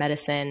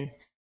medicine.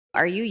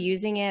 Are you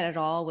using it at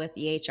all with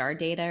EHR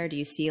data, or do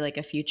you see like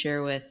a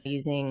future with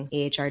using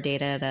EHR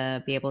data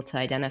to be able to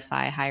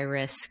identify high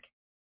risk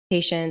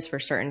patients for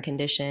certain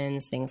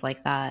conditions, things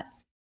like that?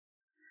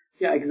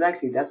 Yeah,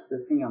 exactly. That's the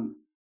thing I'm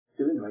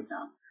doing right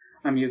now.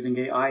 I'm using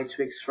AI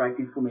to extract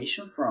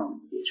information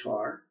from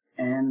EHR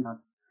and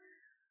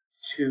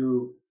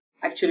to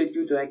actually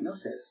do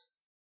diagnosis.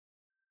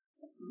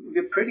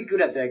 We're pretty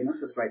good at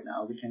diagnosis right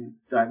now. We can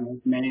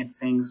diagnose many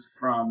things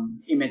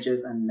from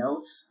images and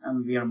notes,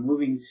 and we are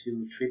moving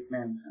to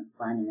treatment and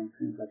planning and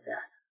things like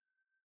that.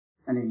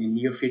 And in the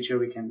near future,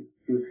 we can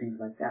do things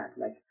like that,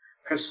 like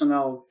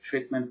personal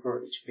treatment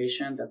for each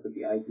patient. That would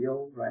be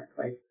ideal, right?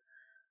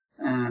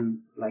 And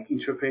like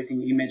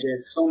interpreting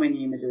images, so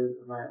many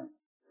images, right?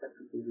 That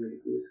would be really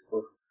good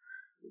for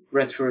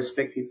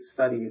retrospective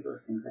studies or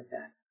things like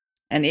that.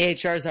 And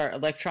EHRs are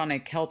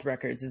electronic health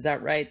records. Is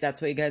that right?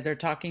 That's what you guys are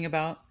talking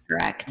about?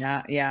 Correct.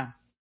 Yeah.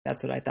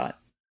 That's what I thought.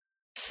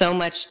 So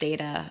much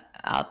data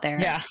out there.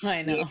 Yeah,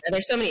 I know.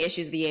 There's so many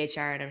issues with the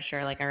EHR, and I'm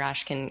sure like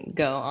Arash can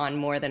go on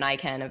more than I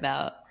can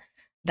about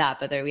that,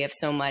 but we have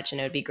so much,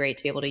 and it would be great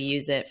to be able to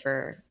use it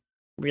for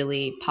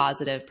really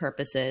positive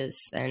purposes.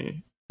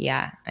 And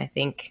yeah, I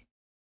think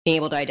being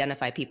able to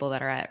identify people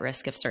that are at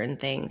risk of certain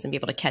things and be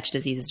able to catch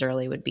diseases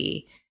early would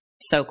be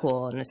so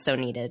cool, and it's so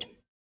needed.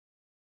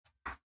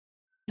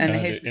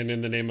 And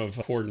in the name of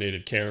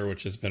coordinated care,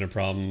 which has been a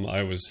problem,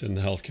 I was in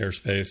the healthcare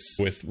space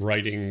with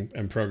writing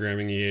and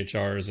programming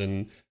EHRs,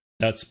 and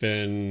that's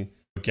been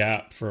a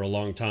gap for a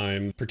long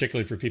time,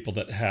 particularly for people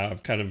that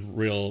have kind of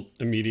real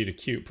immediate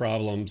acute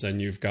problems, and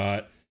you've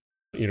got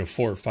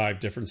 4 or 5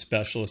 different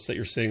specialists that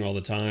you're seeing all the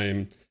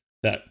time.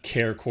 That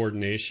care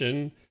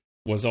coordination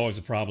was always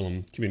a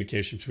problem.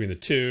 Communication between the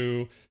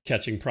two,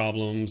 catching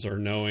problems, or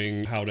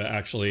knowing how to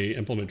actually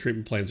implement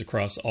treatment plans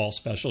across all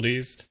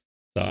specialties.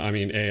 So, I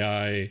mean,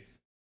 AI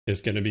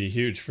is going to be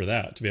huge for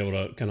that, to be able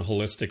to kind of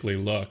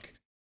holistically look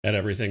at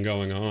everything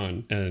going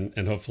on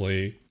and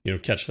hopefully,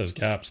 catch those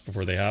gaps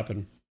before they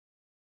happen.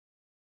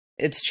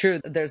 It's true.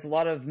 There's a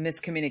lot of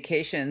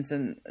miscommunications,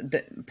 and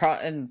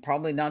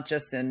probably not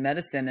just in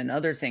medicine and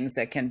other things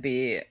that can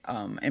be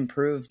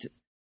improved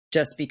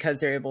just because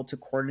they're able to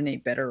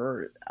coordinate better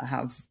or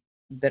have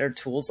better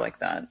tools like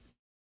that.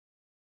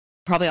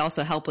 Probably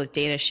also help with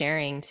data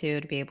sharing too,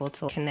 to be able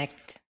to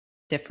connect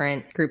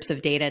different groups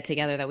of data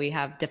together that we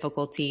have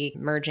difficulty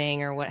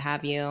merging or what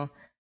have you.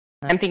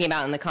 I'm thinking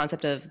about in the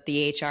concept of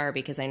the EHR,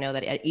 because I know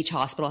that each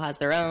hospital has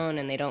their own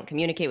and they don't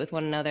communicate with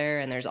one another,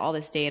 and there's all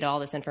this data, all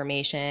this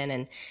information.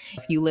 And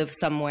if you live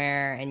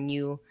somewhere and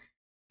you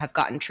have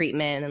gotten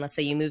treatment, and let's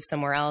say you move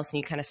somewhere else and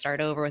you kind of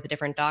start over with a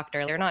different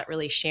doctor, they're not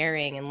really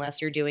sharing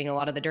unless you're doing a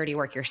lot of the dirty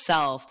work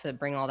yourself to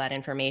bring all that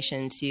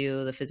information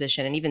to the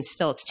physician. And even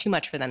still, it's too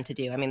much for them to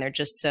do. I mean, they're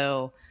just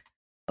so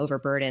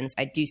overburdened.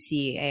 I do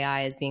see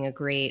AI as being a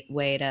great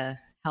way to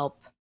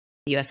help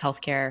the US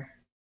healthcare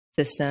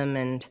system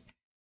and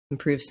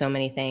improve so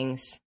many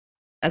things,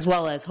 as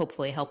well as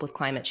hopefully help with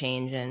climate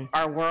change and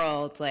our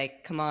world.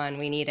 Like, come on,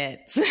 we need it.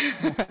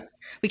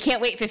 We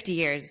can't wait 50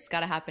 years. It's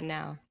got to happen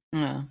now.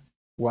 Yeah.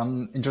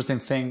 One interesting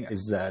thing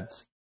is that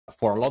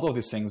for a lot of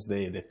these things,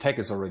 the tech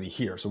is already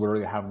here. So we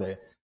already have the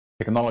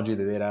technology,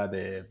 the data,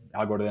 the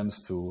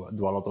algorithms to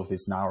do a lot of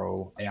these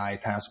narrow AI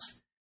tasks.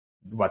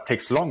 What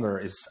takes longer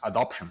is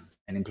adoption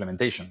and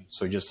implementation.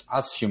 So just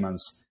as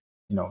humans,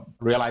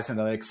 realizing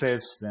that it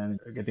exists, then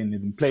getting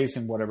it in place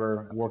in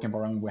whatever work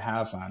environment we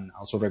have, and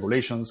also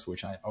regulations,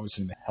 which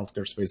obviously in the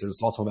healthcare space,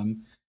 there's lots of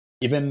them.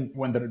 Even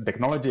when the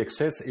technology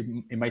exists,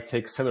 it might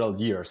take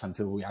several years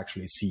until we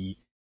actually see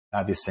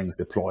these things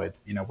deployed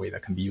in a way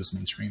that can be used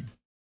mainstream.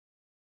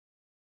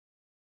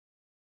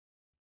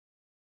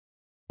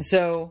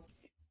 So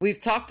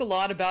we've talked a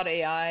lot about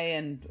AI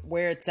and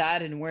where it's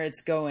at and where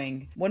it's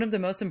going. One of the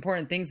most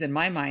important things in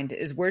my mind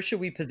is where should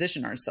we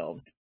position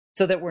ourselves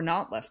so that we're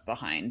not left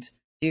behind?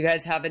 Do you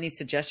guys have any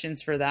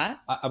suggestions for that?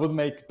 I would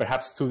make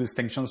perhaps two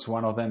distinctions.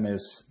 One of them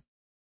is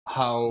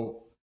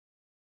how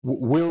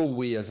will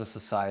we as a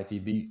society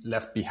be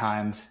left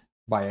behind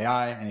by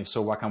AI? And if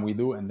so, what can we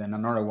do? And then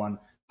another one,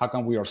 how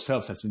can we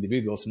ourselves as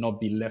individuals not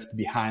be left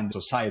behind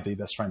society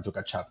that's trying to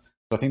catch up?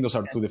 So I think those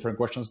are two different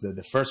questions.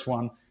 The first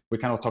one, we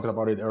kind of talked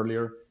about it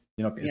earlier,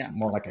 it's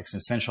more like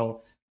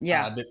existential.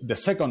 Yeah. The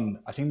second,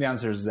 I think the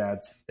answer is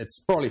that it's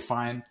probably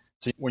fine.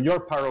 So when you're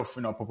part of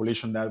a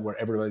population where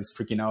everybody's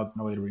freaking out,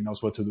 nobody really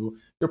knows what to do,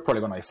 you're probably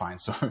going to be fine.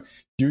 So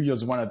you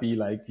just want to be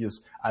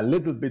just a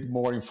little bit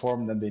more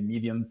informed than the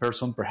median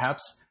person,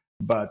 perhaps.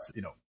 But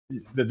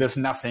there's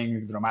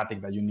nothing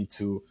dramatic that you need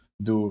to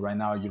do right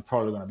now. You're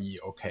probably going to be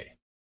okay.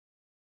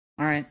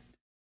 All right.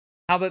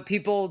 How about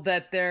people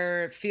that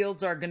their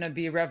fields are going to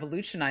be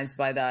revolutionized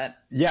by that?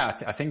 Yeah,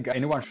 I think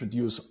anyone should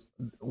use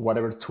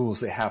whatever tools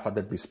they have at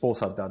their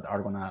disposal that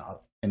are going to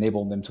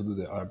enable them to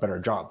do a better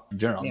job in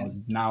general. Yeah.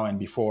 Now and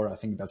before, I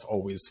think that's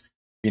always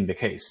been the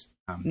case.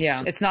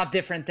 It's not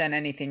different than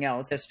anything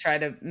else. Just try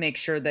to make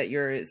sure that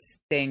you're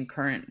staying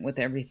current with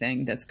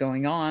everything that's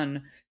going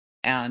on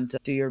and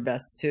do your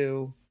best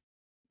to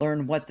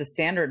learn what the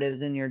standard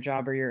is in your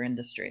job or your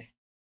industry.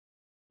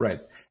 Right.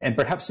 And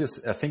perhaps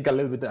just think a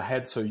little bit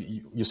ahead. So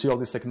you see all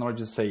these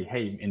technologies, say,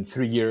 hey, in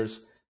 3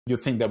 years, you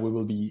think that we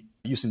will be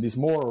using this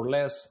more or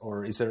less?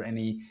 Or is there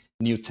any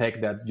new tech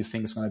that you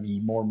think is going to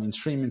be more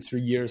mainstream in 3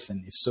 years?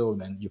 And if so,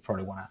 then you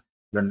probably want to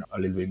learn a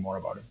little bit more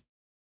about it.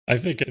 I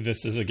think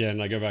this is,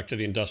 again, I go back to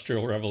the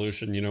Industrial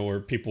Revolution,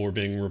 where people were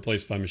being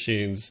replaced by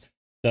machines.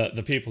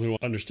 The people who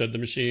understood the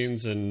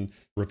machines and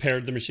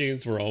repaired the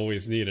machines were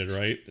always needed,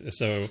 right?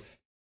 So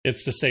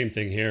it's the same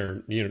thing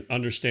here,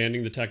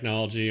 understanding the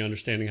technology,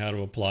 understanding how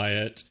to apply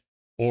it,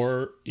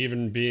 or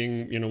even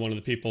being, one of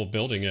the people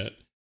building it.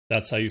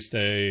 That's how you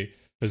stay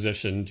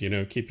positioned,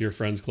 keep your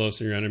friends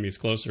closer, your enemies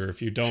closer.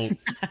 If you don't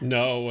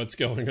know what's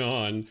going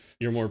on,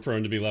 you're more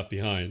prone to be left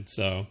behind.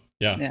 So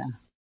yeah.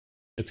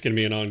 It's going to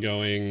be an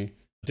ongoing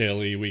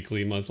daily,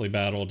 weekly, monthly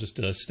battle just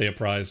to stay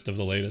apprised of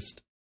the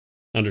latest,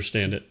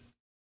 understand it.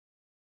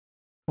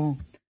 Cool.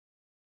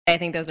 I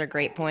think those are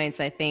great points.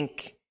 I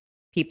think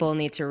people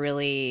need to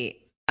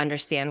really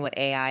understand what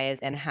AI is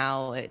and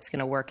how it's going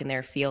to work in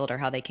their field or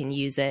how they can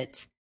use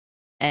it,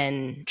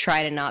 and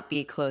try to not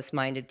be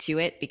close-minded to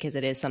it, because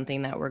it is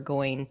something that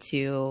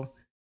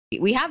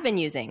we have been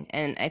using.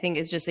 And I think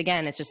it's just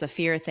a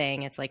fear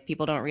thing. It's like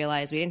people don't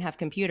realize we didn't have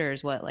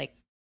computers,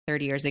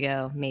 30 years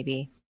ago,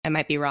 maybe. I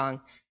might be wrong.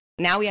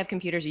 Now we have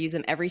computers. We use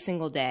them every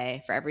single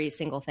day for every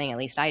single thing. At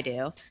least I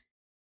do.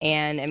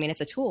 And I mean, it's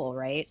a tool,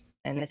 right?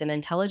 And it's an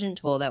intelligent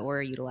tool that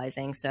we're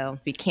utilizing. So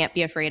we can't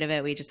be afraid of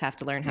it. We just have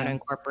to learn how to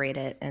incorporate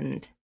it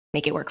and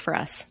make it work for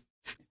us.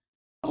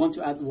 I want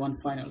to add one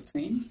final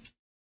thing.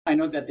 I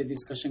know that the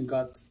discussion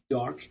got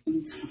dark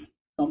in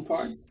some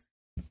parts,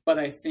 but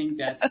I think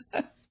that's...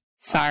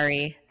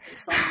 Sorry.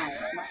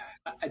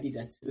 I did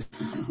that too.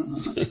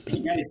 I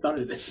think I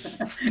started it.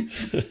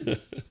 But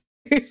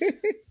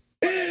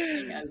I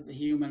think as a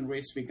human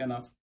race, we're going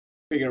to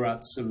figure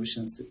out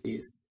solutions to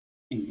this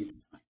in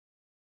its time.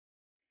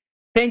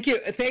 Thank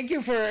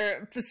you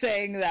for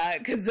saying that,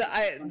 because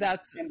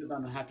that's ended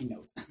on a happy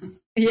note.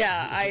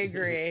 Yeah, I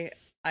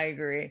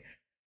agree.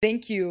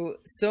 Thank you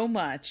so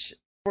much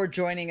for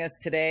joining us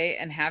today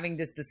and having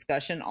this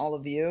discussion, all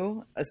of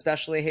you,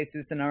 especially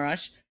Jesus and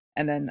Arash,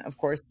 and then of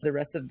course the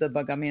rest of the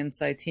Bagami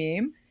Inside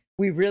team.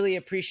 We really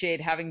appreciate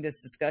having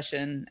this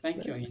discussion.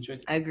 Thank you. I enjoyed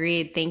it.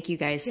 Agreed. Thank you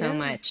guys so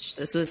much.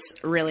 This was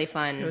really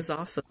fun. It was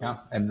awesome. Yeah,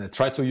 and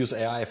try to use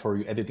AI for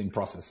your editing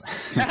process.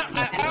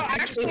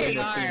 Actually, we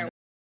are.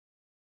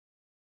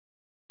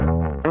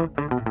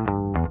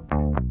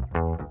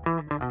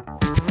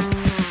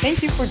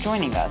 Thank you for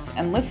joining us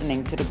and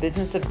listening to the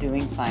Business of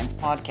Doing Science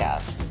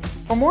podcast.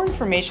 For more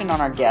information on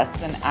our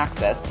guests and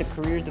access to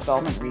career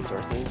development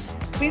resources,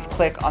 please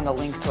click on the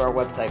link to our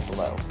website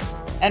below.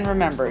 And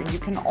remember, you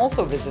can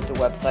also visit the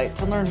website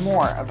to learn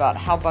more about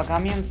how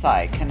Bagami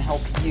Inside can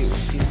help you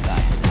do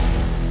science.